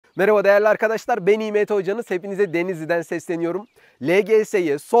Merhaba değerli arkadaşlar, ben İmet Hocanız. Hepinize Denizli'den sesleniyorum.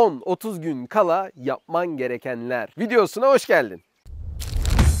 LGS'ye son 30 gün kala yapman gerekenler videosuna hoş geldin.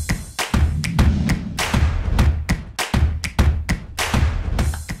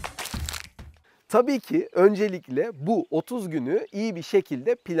 Tabii ki öncelikle bu 30 günü iyi bir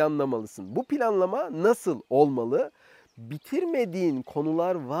şekilde planlamalısın. Bu planlama nasıl olmalı? Bitirmediğin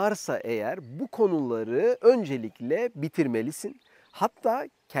konular varsa eğer bu konuları öncelikle bitirmelisin. Hatta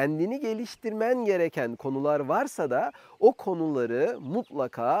kendini geliştirmen gereken konular varsa da o konuları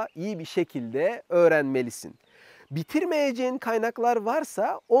mutlaka iyi bir şekilde öğrenmelisin. Bitirmeyeceğin kaynaklar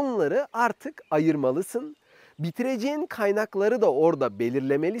varsa onları artık ayırmalısın. Bitireceğin kaynakları da orada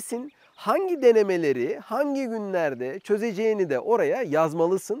belirlemelisin. Hangi denemeleri hangi günlerde çözeceğini de oraya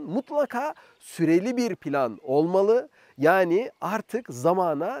yazmalısın. Mutlaka süreli bir plan olmalı. Yani artık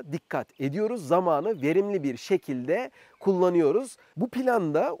zamana dikkat ediyoruz. Zamanı verimli bir şekilde kullanıyoruz. Bu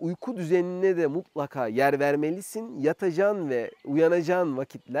planda uyku düzenine de mutlaka yer vermelisin. Yatacağın ve uyanacağın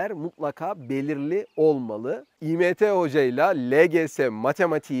vakitler mutlaka belirli olmalı. İMT Hoca ile LGS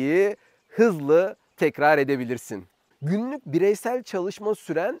matematiği hızlı tekrar edebilirsin. Günlük bireysel çalışma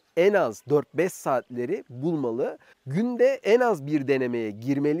süren en az 4-5 saatleri bulmalı. Günde en az bir denemeye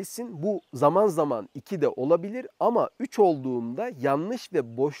girmelisin. Bu zaman zaman 2 de olabilir ama 3 olduğunda yanlış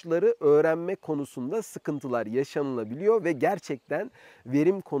ve boşları öğrenme konusunda sıkıntılar yaşanılabiliyor ve gerçekten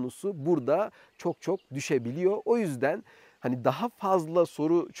verim konusu burada çok düşebiliyor. O yüzden daha fazla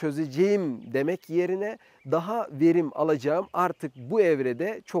soru çözeceğim demek yerine daha verim alacağım artık bu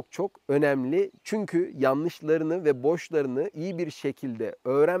evrede çok önemli. Çünkü yanlışlarını ve boşlarını iyi bir şekilde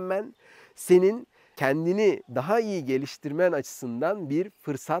öğrenmen senin kendini daha iyi geliştirmen açısından bir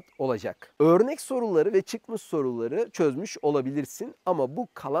fırsat olacak. Örnek soruları ve çıkmış soruları çözmüş olabilirsin ama bu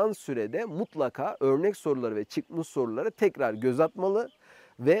kalan sürede mutlaka örnek soruları ve çıkmış soruları tekrar göz atmalı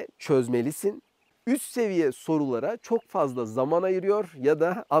ve çözmelisin. Üst seviye sorulara çok fazla zaman ayırıyor ya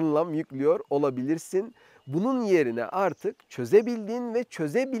da anlam yüklüyor olabilirsin. Bunun yerine artık çözebildiğin ve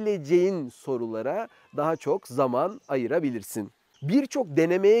çözebileceğin sorulara daha çok zaman ayırabilirsin. Birçok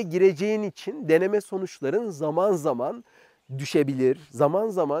denemeye gireceğin için deneme sonuçların zaman zaman düşebilir, zaman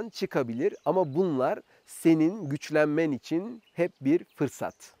zaman çıkabilir ama bunlar senin güçlenmen için hep bir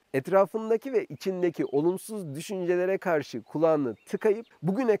fırsat. Etrafındaki ve içindeki olumsuz düşüncelere karşı kulağını tıkayıp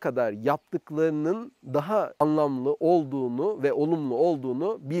bugüne kadar yaptıklarının daha anlamlı olduğunu ve olumlu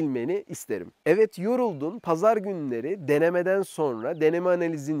olduğunu bilmeni isterim. Evet, yoruldun. Pazar günleri denemeden sonra deneme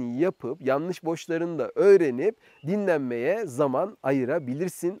analizini yapıp yanlış boşlarını da öğrenip dinlenmeye zaman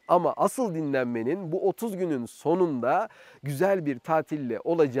ayırabilirsin. Ama asıl dinlenmenin bu 30 günün sonunda güzel bir tatille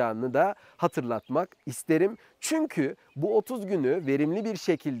olacağını da hatırlatmak isterim. Çünkü bu 30 günü verimli bir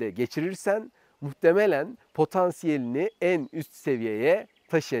şekilde geçirirsen muhtemelen potansiyelini en üst seviyeye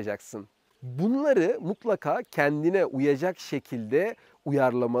taşıyacaksın. Bunları mutlaka kendine uyacak şekilde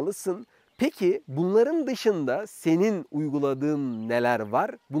uyarlamalısın. Peki bunların dışında senin uyguladığın neler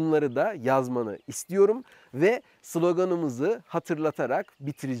var? Bunları da yazmanı istiyorum ve sloganımızı hatırlatarak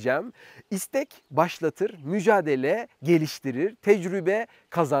bitireceğim. İstek başlatır, mücadele geliştirir, tecrübe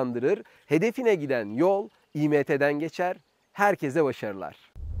kazandırır. Hedefine giden yol İMT'den geçer. Herkese başarılar.